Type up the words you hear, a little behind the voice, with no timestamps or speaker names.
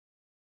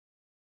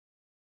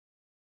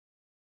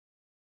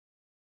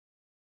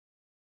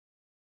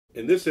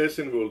In this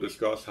session, we will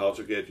discuss how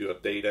to get your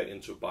data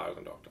into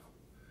Bioconductor.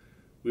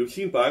 We've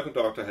seen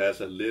Bioconductor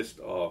has a list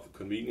of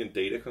convenient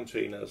data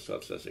containers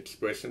such as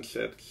expression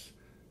sets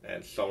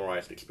and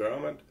summarized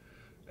experiment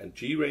and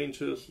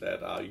G-ranges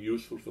that are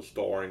useful for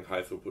storing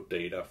high-throughput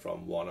data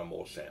from one or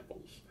more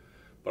samples.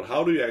 But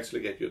how do you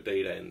actually get your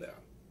data in there?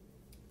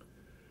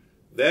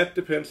 That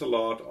depends a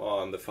lot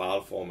on the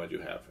file format you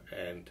have,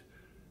 and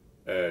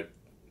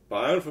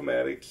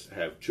bioinformatics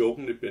have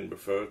jokingly been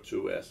referred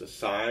to as the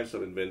science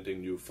of inventing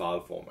new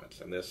file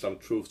formats, and there's some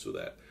truth to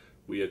that.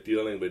 We are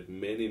dealing with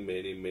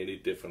many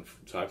different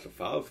types of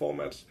file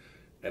formats,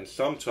 and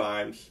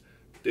sometimes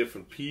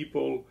different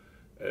people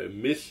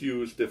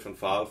misuse different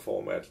file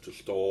formats to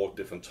store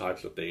different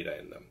types of data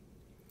in them.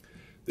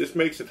 This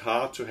makes it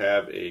hard to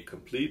have a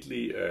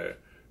completely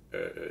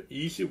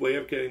easy way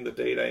of getting the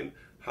data in.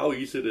 How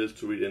easy it is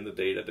to read in the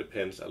data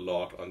depends a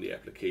lot on the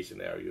application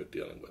area you're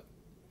dealing with.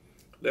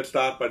 Let's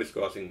start by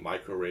discussing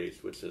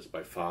microarrays, which is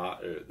by far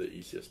the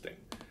easiest thing.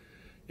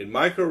 In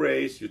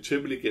microarrays, you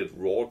typically get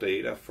raw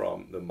data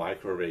from the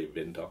microarray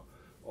vendor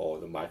or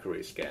the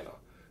microarray scanner.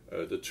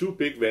 The two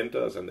big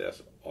vendors, and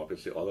there's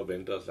obviously other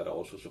vendors that are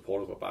also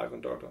supported by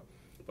Bioconductor,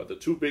 but the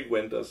two big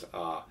vendors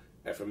are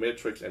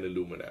Affymetrix and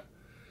Illumina.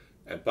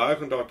 And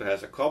Bioconductor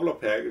has a couple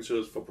of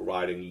packages for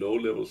providing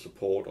low-level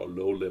support or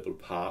low-level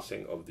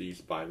parsing of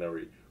these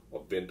binary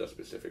or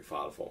vendor-specific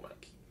file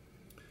formats.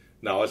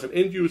 Now, as an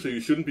end user,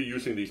 you shouldn't be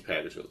using these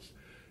packages.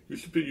 You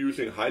should be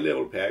using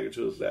high-level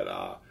packages that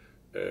are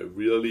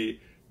really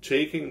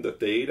taking the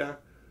data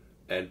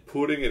and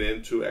putting it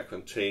into a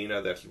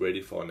container that's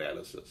ready for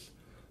analysis.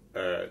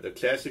 The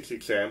classic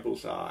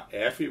examples are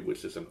Affy,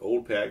 which is an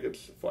old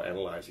package for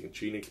analyzing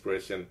gene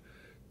expression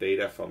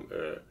data from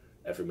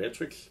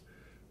Affymetrix.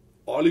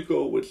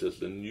 Oligo, which is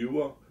the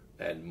newer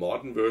and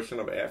modern version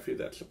of Affy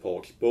that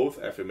supports both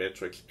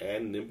Affymetrix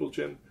and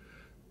Nimblegen,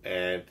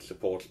 and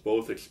supports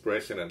both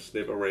expression and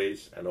SNP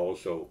arrays, and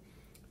also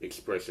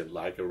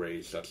expression-like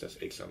arrays such as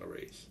exon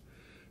arrays.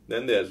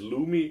 Then there's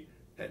Lumi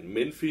and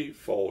Minphi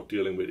for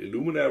dealing with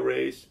Illumina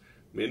arrays.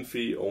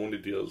 Minphi only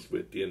deals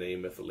with DNA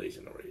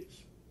methylation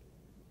arrays.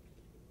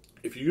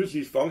 If you use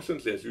these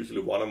functions, there's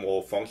usually one or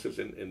more functions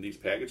in these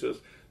packages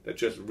that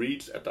just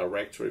reads a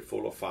directory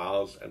full of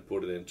files and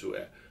put it into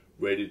a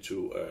ready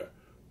to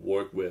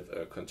work with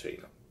a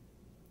container.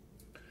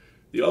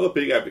 The other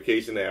big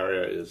application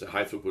area is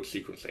high throughput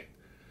sequencing.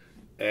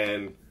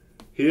 And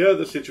here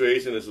the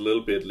situation is a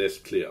little bit less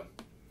clear.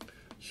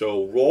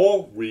 So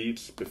raw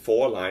reads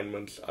before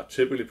alignments are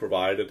typically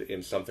provided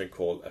in something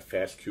called a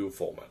FASTQ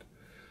format.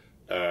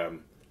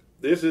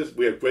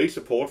 We have great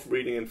support for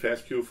reading in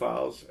FASTQ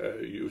files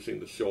using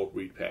the short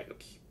read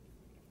packets.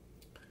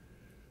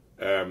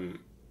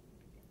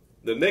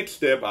 The next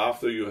step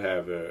after you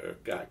have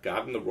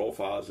gotten the raw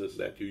files is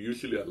that you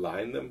usually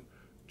align them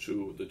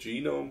to the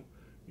genome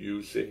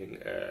using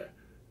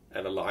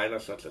an aligner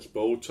such as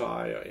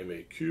Bowtie or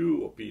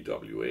MAQ or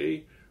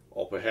BWA,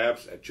 or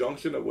perhaps a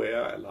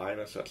junction-aware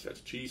aligner such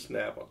as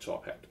GSNAP or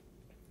TopHat.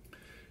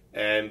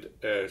 And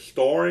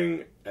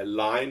storing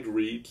aligned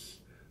reads,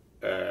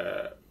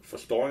 for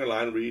storing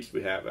aligned reads,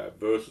 we have a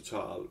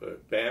versatile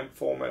BAM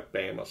format,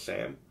 BAM or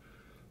SAM.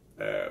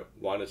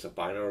 One is a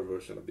binary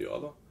version of the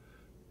other.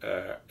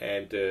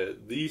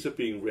 These are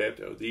being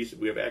read,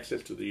 we have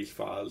access to these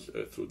files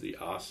through the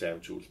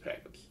RSAM tools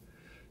package.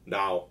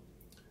 Now,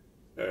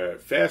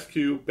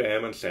 FASTQ,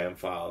 BAM, and SAM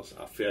files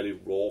are fairly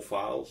raw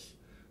files.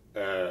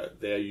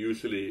 They're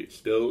usually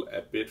still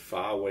a bit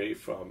far away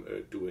from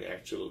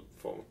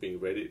being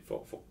ready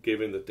for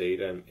giving the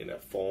data in a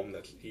form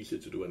that's easy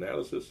to do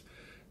analysis.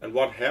 And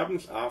what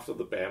happens after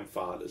the BAM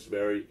file is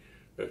very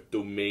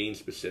domain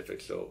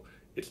specific. So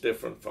it's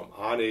different from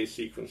RNA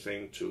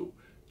sequencing to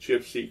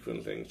chip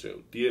sequencing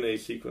to DNA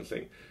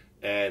sequencing,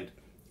 and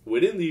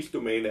within these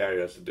domain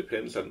areas it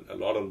depends a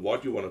lot on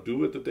what you want to do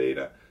with the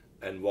data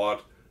and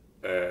what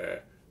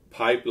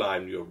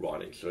pipeline you're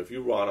running. So if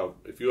you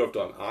have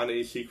done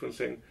RNA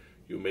sequencing,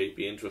 you may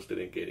be interested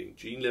in getting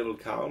gene level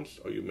counts,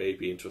 or you may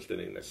be interested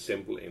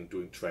in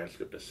doing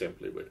transcript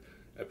assembly with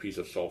a piece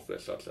of software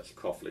such as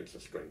cufflinks or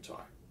string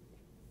tie.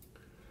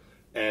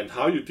 And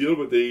how you deal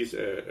with these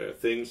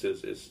things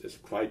is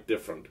quite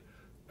different.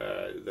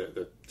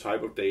 The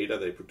type of data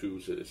they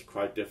produce is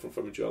quite different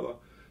from each other,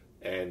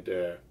 and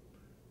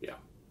yeah.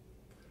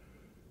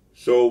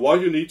 So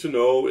what you need to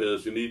know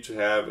is you need to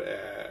have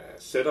a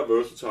set of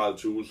versatile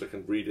tools that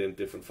can read in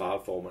different file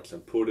formats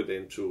and put it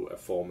into a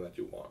form that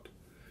you want.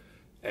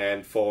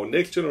 And for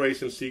next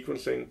generation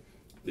sequencing,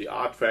 the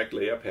RTrack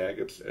layer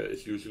package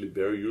is usually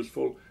very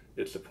useful.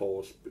 It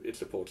supports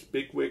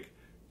BigWig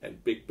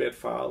and BigBed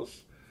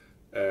files,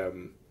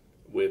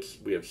 which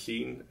we have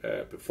seen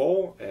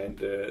before, and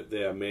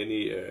there are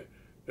many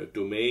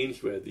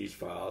domains where these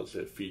files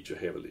feature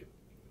heavily.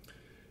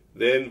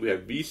 Then we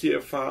have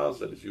VCF files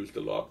that is used a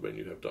lot when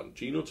you have done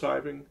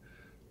genotyping,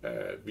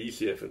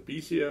 VCF and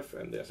BCF,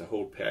 and there's a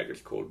whole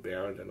package called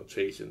variant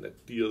annotation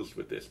that deals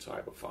with this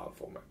type of file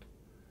format.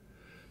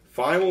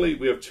 Finally,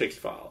 we have text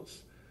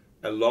files.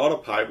 A lot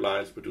of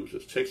pipelines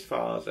produces text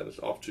files, and it's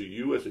up to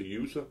you as a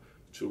user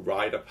to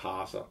write a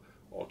parser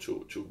or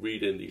to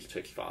read in these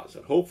text files.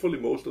 And hopefully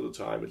most of the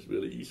time it's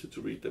really easy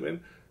to read them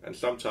in, and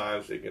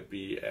sometimes it can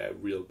be a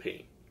real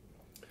pain.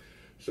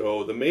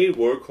 So the main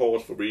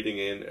workhorse for reading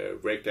in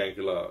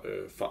rectangular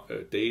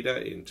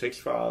data in text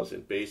files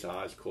in base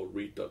R is called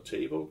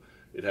read.table.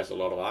 It has a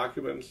lot of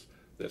arguments.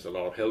 There's a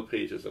lot of help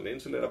pages on the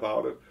internet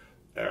about it.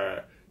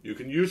 You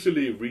can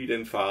usually read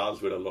in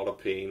files with a lot of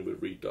pain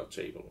with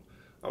read.table.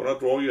 I want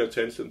to draw your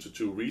attention to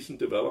two recent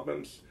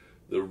developments.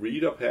 The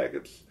reader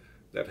package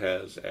that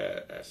has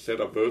a set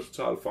of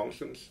versatile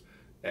functions,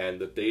 and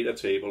the data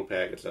table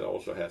package that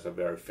also has a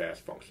very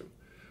fast function.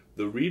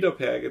 The reader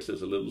package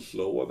is a little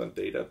slower than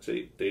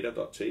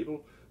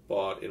data.table,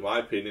 but in my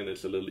opinion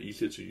it's a little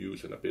easier to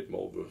use and a bit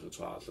more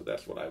versatile, so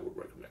that's what I would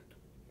recommend.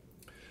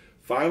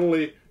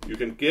 Finally, you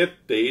can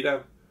get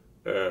data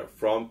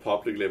from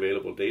publicly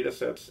available data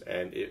sets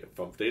and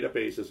from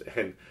databases,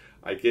 and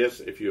I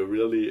guess if you're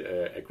really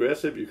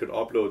aggressive, you can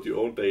upload your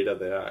own data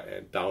there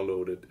and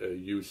download it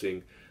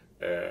using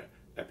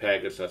a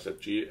package such as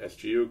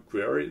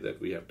GeoQuery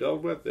that we have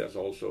dealt with. There's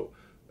also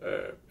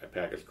a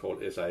package called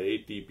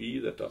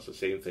SIA-DB that does the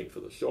same thing for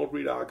the short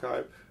read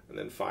archive, and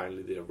then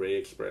finally the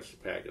ArrayExpress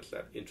package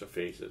that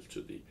interfaces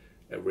to the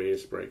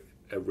ArrayExpress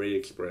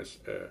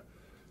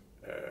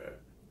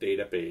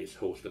database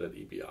hosted at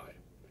EBI.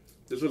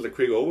 This was a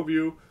quick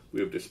overview. We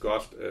have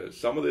discussed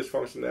some of this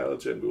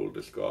functionality, and we will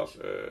discuss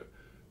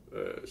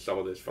some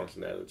of this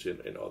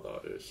functionality in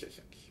other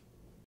sessions.